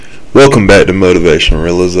Welcome back to Motivation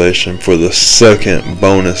Realization for the second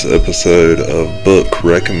bonus episode of book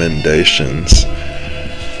recommendations.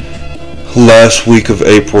 Last week of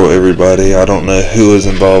April, everybody. I don't know who is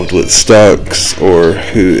involved with stocks or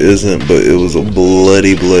who isn't, but it was a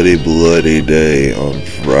bloody day on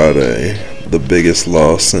Friday. The biggest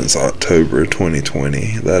loss since October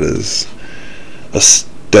 2020. That is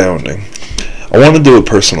astounding. I want to do a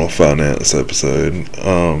personal finance episode.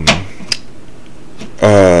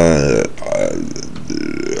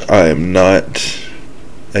 I am not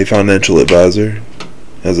a financial advisor,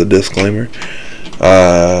 as a disclaimer.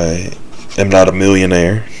 I am not a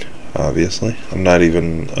millionaire, obviously. I'm not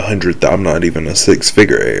even I'm not even a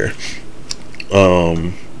six-figure heir.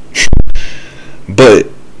 But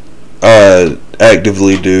I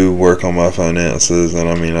actively do work on my finances, and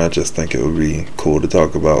I just think it would be cool to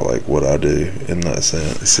talk about like what I do in that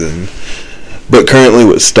sense. But currently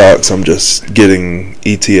with stocks, I'm just getting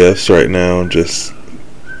ETFs right now, just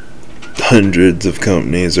hundreds of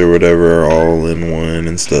companies or whatever, all in one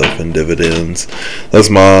and stuff, and dividends. That's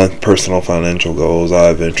my personal financial goals.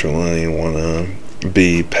 I eventually want to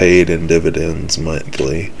be paid in dividends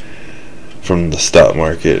monthly from the stock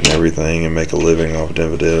market and everything, and make a living off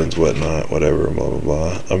dividends, whatnot, whatever, blah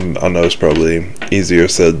blah blah. I know it's probably easier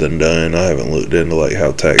said than done. I haven't looked into like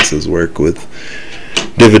how taxes work with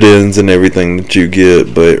dividends and everything that you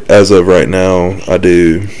get, but as of right now, I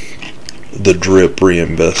do the drip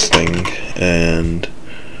reinvesting and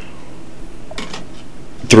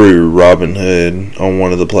through Robinhood on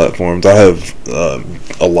one of the platforms. I have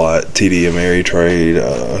a lot: TD Ameritrade,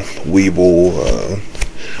 Webull,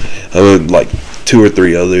 like 2 or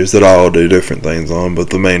 3 others that I all do different things on, but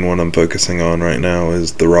the main one I'm focusing on right now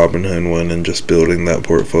is the Robinhood one, and just building that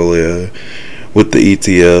portfolio with the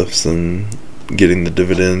ETFs and getting the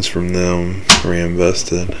dividends from them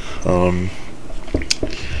reinvested.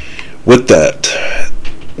 With that,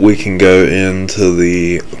 we can go into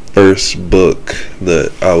the first book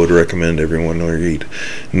that I would recommend everyone to read,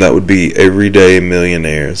 and that would be Everyday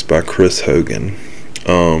Millionaires by Chris Hogan.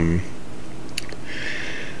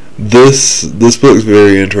 This book's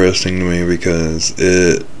very interesting to me because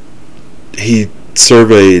he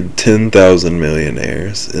surveyed 10,000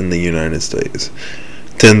 millionaires in the United States.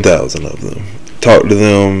 10,000 of them. Talked to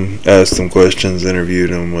them, asked them questions, interviewed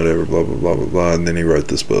them, whatever, blah, blah, blah, blah, blah, and then he wrote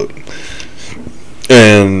this book.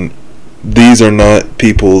 And these are not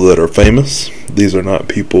people that are famous. These are not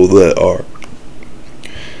people that are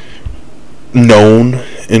known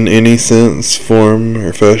in any sense, form,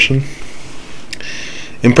 or fashion.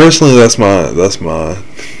 And personally, that's my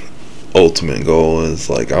ultimate goal, is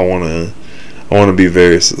like I want to be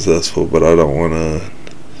very successful, but I don't want to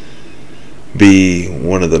be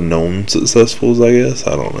one of the known successfuls, I guess.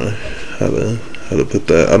 I don't know how to put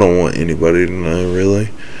that. I don't want anybody to know, really.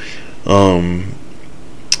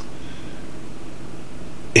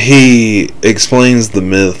 He explains the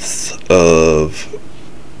myths of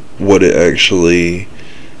what it actually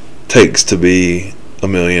takes to be a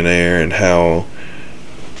millionaire, and how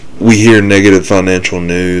we hear negative financial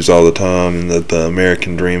news all the time, and that the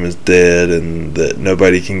American dream is dead, and that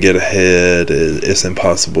nobody can get ahead. It's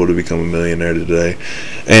impossible to become a millionaire today.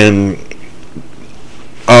 And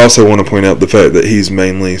I also want to point out the fact that he's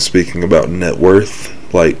mainly speaking about net worth,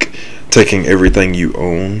 like taking everything you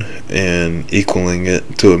own and equaling it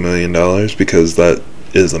to $1 million, because that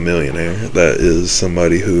is a millionaire. That is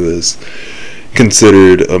somebody who is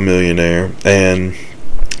considered a millionaire. And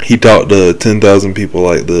he talked to 10,000 people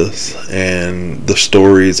like this, and the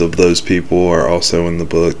stories of those people are also in the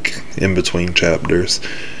book, in between chapters,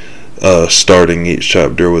 starting each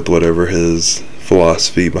chapter with whatever his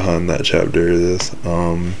philosophy behind that chapter is.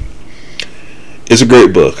 It's a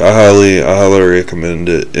great book. I highly recommend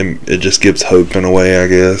it. It just gives hope in a way, I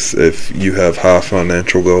guess, if you have high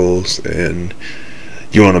financial goals and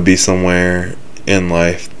you want to be somewhere in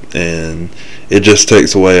life, and it just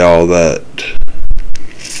takes away all that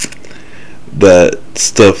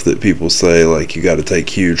stuff that people say, like you got to take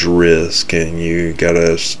huge risk, and you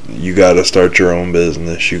gotta start your own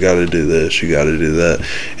business, you got to do this, you got to do that.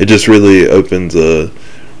 It just really opens a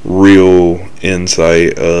real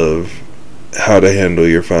insight of how to handle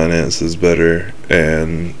your finances better,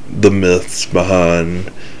 and the myths behind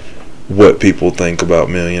what people think about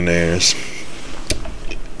millionaires.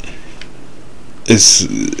 It's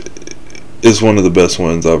one of the best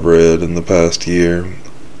ones I've read in the past year.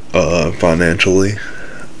 Financially,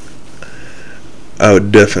 I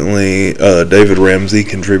would definitely, David Ramsey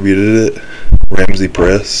contributed it. Ramsey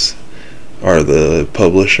Press are the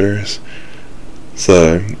publishers,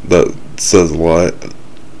 so that says a lot.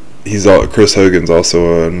 Chris Hogan's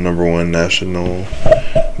also a #1 national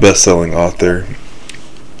best-selling author.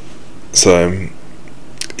 So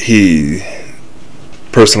he,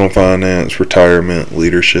 personal finance, retirement,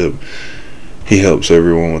 leadership, he helps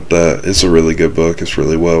everyone with that. It's a really good book. It's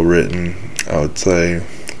really well written. I would say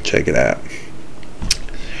check it out.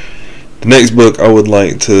 The next book I would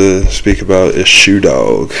like to speak about is Shoe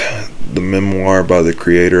Dog, the memoir by the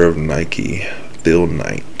creator of Nike, Phil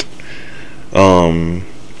Knight.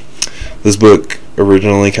 This book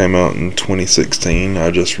originally came out in 2016.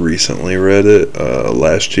 I just recently read it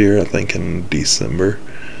last year, I think in December.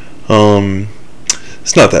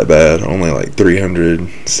 It's not that bad, only like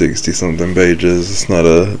 360 something pages. It's not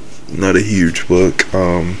a huge book.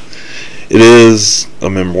 It is a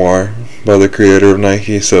memoir by the creator of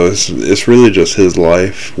Nike, so it's really just his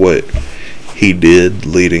life, what he did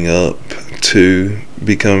leading up to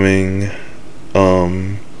becoming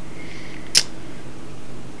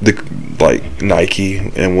Nike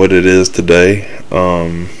and what it is today.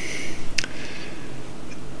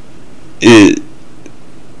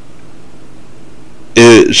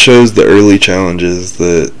 It shows the early challenges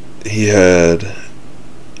that he had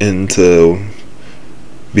into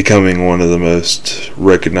becoming one of the most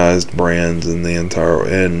recognized brands in the entire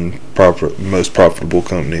and most profitable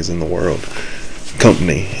companies in the world.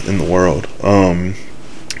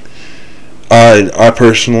 I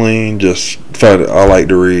personally just find I like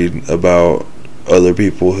to read about other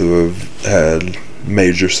people who have had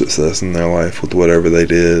major success in their life with whatever they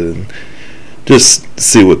did, and just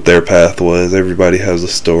see what their path was. Everybody has a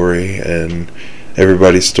story, and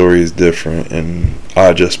everybody's story is different, and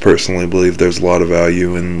I just personally believe there's a lot of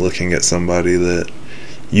value in looking at somebody that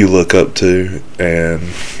you look up to, and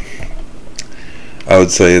I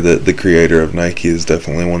would say that the creator of Nike is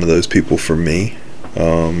definitely one of those people for me.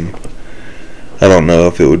 I don't know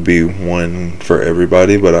if it would be one for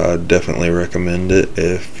everybody, but I definitely recommend it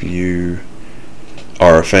if you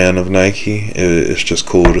are a fan of Nike. It's just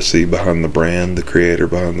cool to see behind the brand, the creator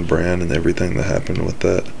behind the brand, and everything that happened with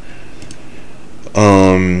that.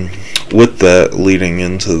 With that, leading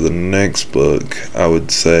into the next book, I would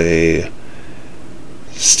say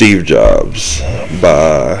Steve Jobs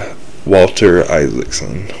by Walter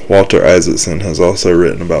Isaacson. Walter Isaacson has also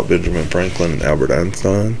written about Benjamin Franklin and Albert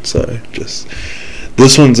Einstein. So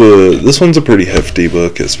this one's a pretty hefty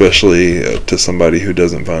book, especially to somebody who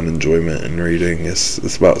doesn't find enjoyment in reading.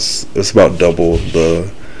 It's about double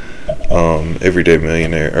the Everyday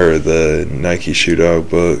Millionaire or the Nike Shoe Dog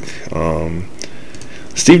book.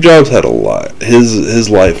 Steve Jobs had a lot. His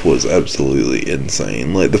life was absolutely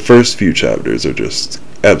insane. Like the first few chapters are just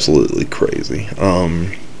absolutely crazy.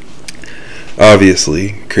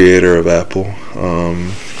 Obviously, creator of Apple.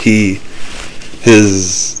 His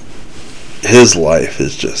life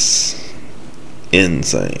is just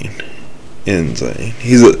insane.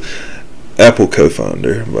 He's a Apple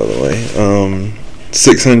co-founder, by the way.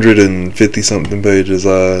 650 something pages,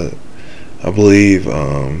 I believe.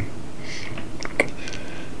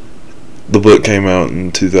 The book came out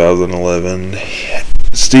in 2011.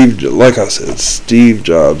 Like I said, Steve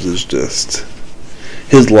Jobs is just,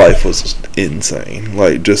 his life was insane.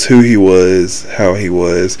 Like, just who he was, how he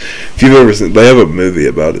was. If you've ever seen, they have a movie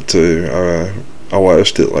about it too. I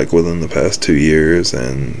watched it like within the past 2 years,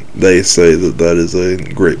 and they say that is a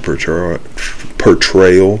great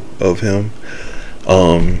portrayal of him.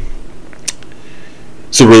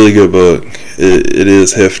 It's a really good book. It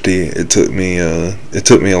is hefty. It took me a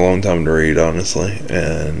long time to read, honestly,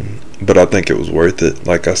 but I think it was worth it.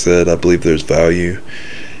 Like I said, I believe there's value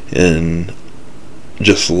in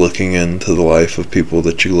just looking into the life of people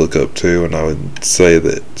that you look up to, and I would say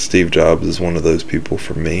that Steve Jobs is one of those people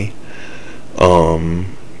for me.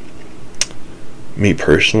 Me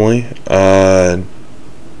personally, I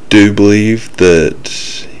do believe that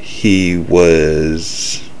he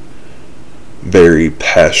was very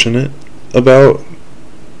passionate about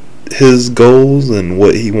his goals and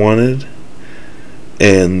what he wanted,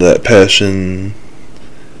 and that passion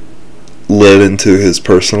led into his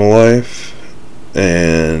personal life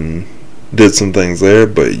and did some things there,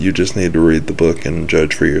 but you just need to read the book and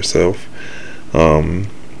judge for yourself.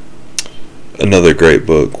 Another great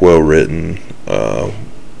book, well written.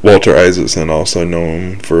 Walter Isaacson, also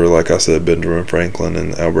known for, like I said, Benjamin Franklin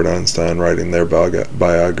and Albert Einstein, writing their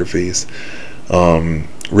biographies.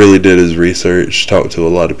 Really did his research, talked to a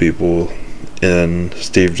lot of people in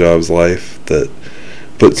Steve Jobs' life that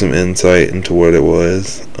put some insight into what it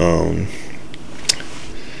was.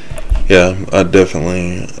 I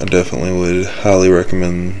definitely would highly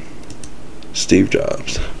recommend Steve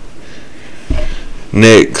Jobs.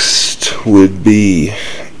 Next would be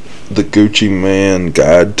The Gucci Man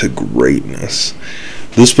Guide to Greatness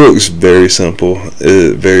This book's very simple.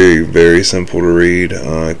 Very, very simple to read.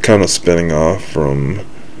 Kind of spinning off from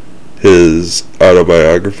his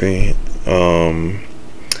autobiography.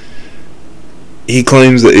 He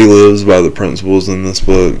claims that he lives by the principles in this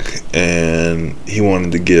book, and he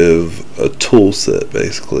wanted to give a tool set,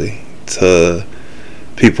 basically, to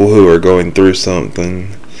people who are going through something.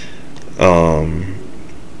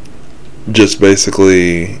 Just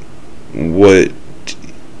basically what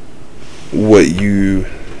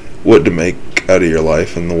to make out of your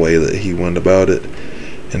life and the way that he went about it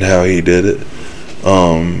and how he did it.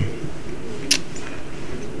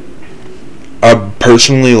 I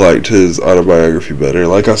personally liked his autobiography better.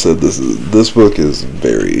 Like I said, this book is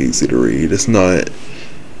very easy to read. It's not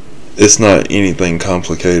anything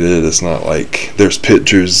complicated. It's not like there's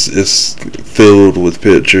pictures. It's filled with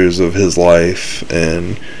pictures of his life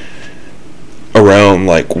and around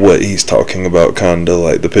like what he's talking about. Kind of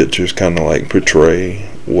like the pictures kind of like portray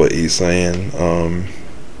what he's saying.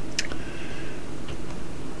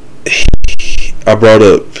 I brought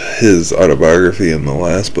up his autobiography in the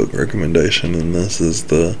last book recommendation, and this is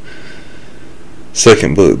the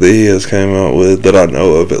second book that he has came out with that I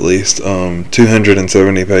know of, at least.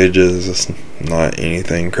 270 pages. It's not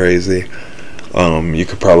anything crazy. You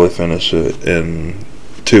could probably finish it in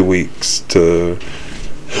 2 weeks to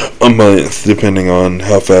a month, depending on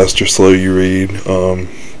how fast or slow you read.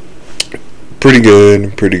 Pretty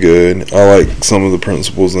good. I like some of the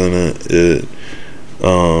principles in it.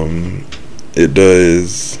 It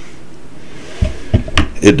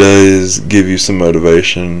does give you some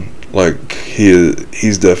motivation. Like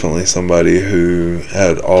he's definitely somebody who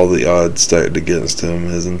had all the odds stacked against him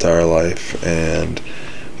his entire life and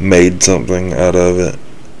made something out of it.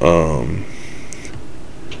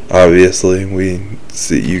 Obviously,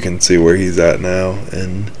 you can see where he's at now,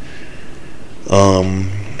 and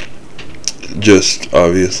just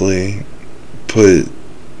obviously put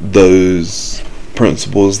those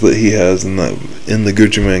principles that he has in the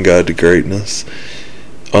Gucci Mane Guide to Greatness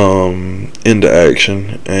into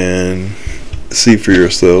action and see for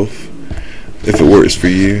yourself if it works for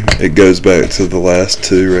you. It goes back to the last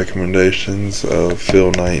two recommendations of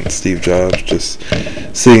Phil Knight and Steve Jobs, just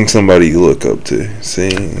seeing somebody you look up to.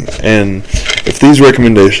 And if these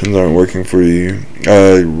recommendations aren't working for you,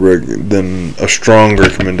 then a strong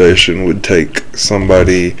recommendation would take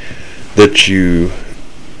somebody that you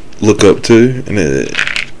look up to and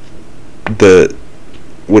that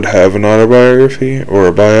would have an autobiography or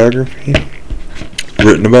a biography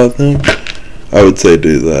written about them. I would say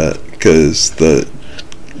do that, because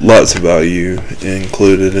lots of value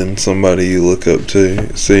included in somebody you look up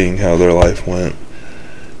to, seeing how their life went.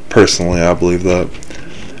 Personally, I believe that.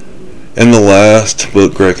 And the last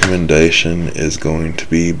book recommendation is going to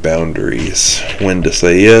be Boundaries. When to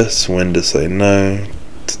say yes, when to say no,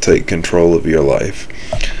 to take control of your life.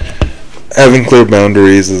 Having clear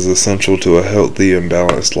boundaries is essential to a healthy and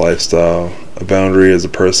balanced lifestyle. A boundary is a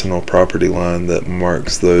personal property line that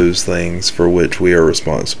marks those things for which we are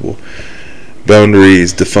responsible.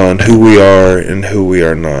 Boundaries define who we are and who we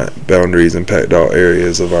are not. Boundaries impact all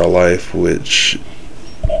areas of our life, which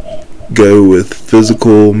go with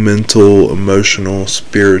physical, mental, emotional,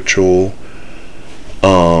 spiritual.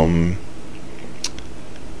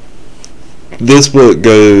 This book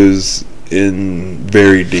goes in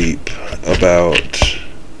very deep about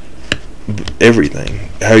everything.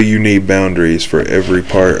 How you need boundaries for every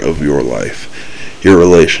part of your life. Your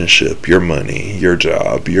relationship, your money, your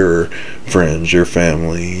job, your friends, your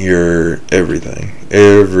family, your everything.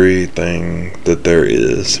 Everything that there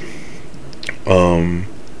is.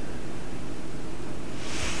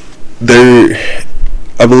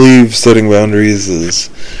 I believe setting boundaries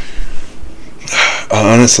is...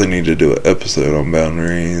 I honestly need to do an episode on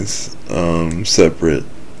boundaries, separate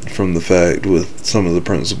from the fact with some of the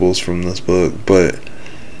principles from this book, but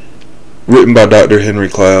written by Dr. Henry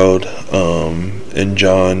Cloud and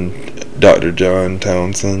Dr. John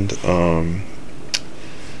Townsend.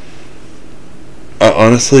 I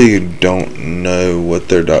honestly don't know what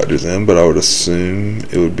their doctor's in, but I would assume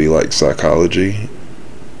it would be like psychology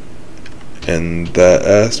and that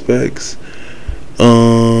aspects.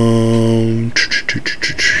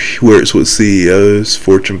 Works with CEOs,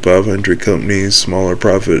 Fortune 500 companies, smaller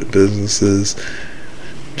profit businesses,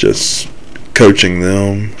 just coaching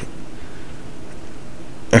them.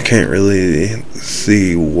 I can't really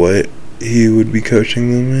see what he would be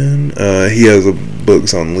coaching them in. He has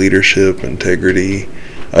books on leadership, integrity,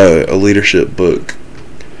 a leadership book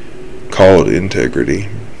called Integrity.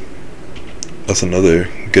 That's another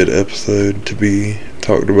good episode to be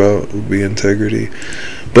talked about, would be integrity.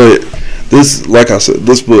 But this, like I said,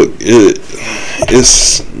 this book,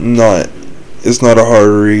 it's not a hard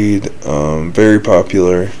read. Very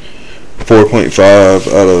popular. 4.5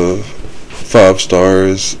 out of 5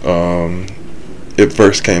 stars. It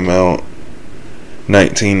first came out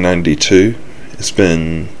 1992.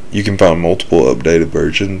 You can find multiple updated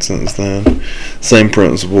versions since then. Same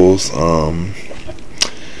principles.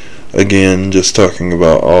 Again, just talking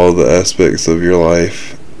about all the aspects of your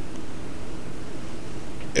life.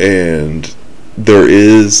 And there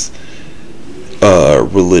is a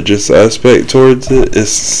religious aspect towards it.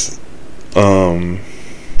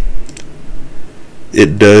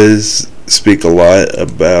 It does speak a lot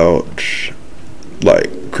about like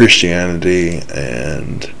Christianity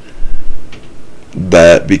and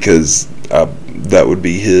that, because that would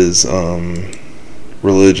be his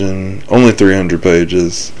religion. Only 300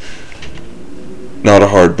 pages. Not a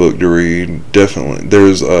hard book to read. Definitely.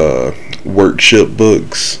 There's workshop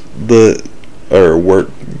books that or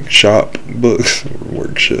workshop books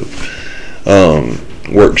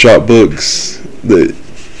workshop books that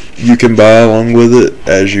you can buy along with it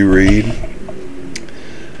as you read,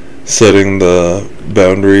 setting the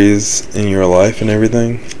boundaries in your life and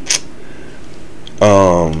everything.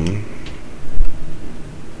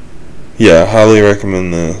 Yeah, I highly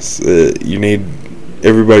recommend this.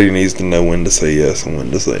 Everybody needs to know when to say yes and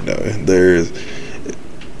when to say no.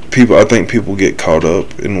 I think people get caught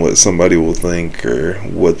up in what somebody will think or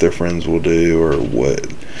what their friends will do or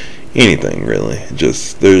anything really.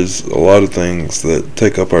 Just, there's a lot of things that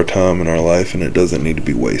take up our time in our life, and it doesn't need to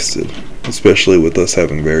be wasted, especially with us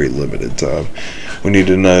having very limited time. We need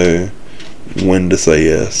to know when to say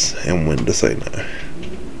yes and when to say no.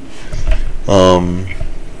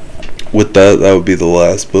 With that would be the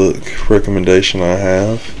last book recommendation I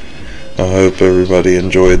have. I hope everybody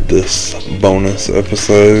enjoyed this bonus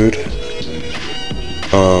episode.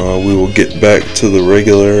 We will get back to the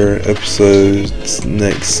regular episodes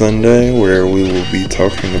next Sunday, where we will be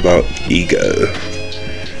talking about ego.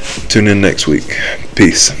 Tune in next week.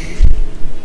 Peace.